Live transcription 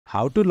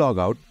How to log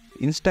out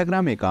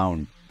Instagram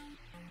account.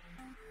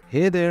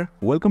 Hey there,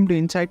 welcome to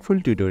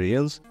Insightful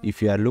Tutorials.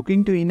 If you are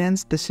looking to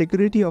enhance the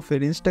security of your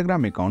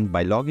Instagram account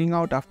by logging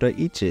out after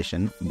each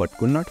session but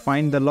could not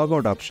find the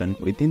logout option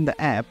within the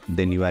app,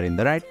 then you are in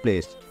the right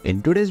place.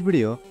 In today's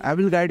video, I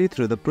will guide you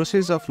through the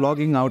process of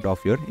logging out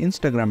of your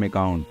Instagram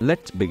account.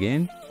 Let's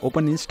begin.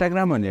 Open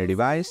Instagram on your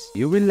device.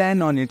 You will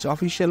land on its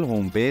official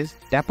homepage.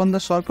 Tap on the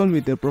circle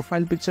with your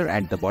profile picture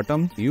at the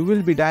bottom. You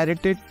will be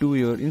directed to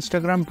your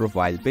Instagram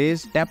profile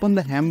page. Tap on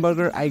the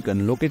hamburger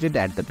icon located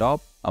at the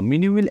top. A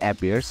menu will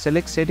appear.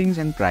 Select Settings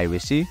and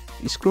Privacy.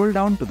 Scroll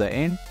down to the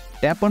end.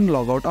 Tap on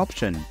Logout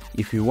option.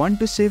 If you want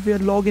to save your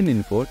login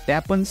info,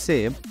 tap on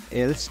Save,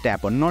 else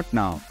tap on Not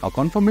Now. A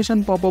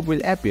confirmation pop-up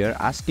will appear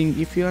asking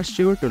if you are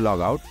sure to log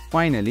out.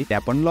 Finally,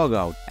 tap on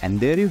Logout. And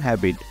there you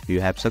have it.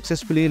 You have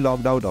successfully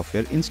logged out of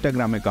your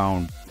Instagram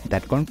account.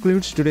 That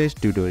concludes today's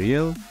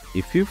tutorial.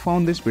 If you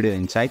found this video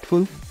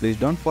insightful, please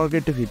don't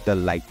forget to hit the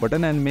like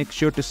button and make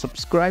sure to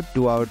subscribe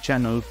to our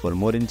channel for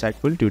more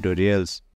insightful tutorials.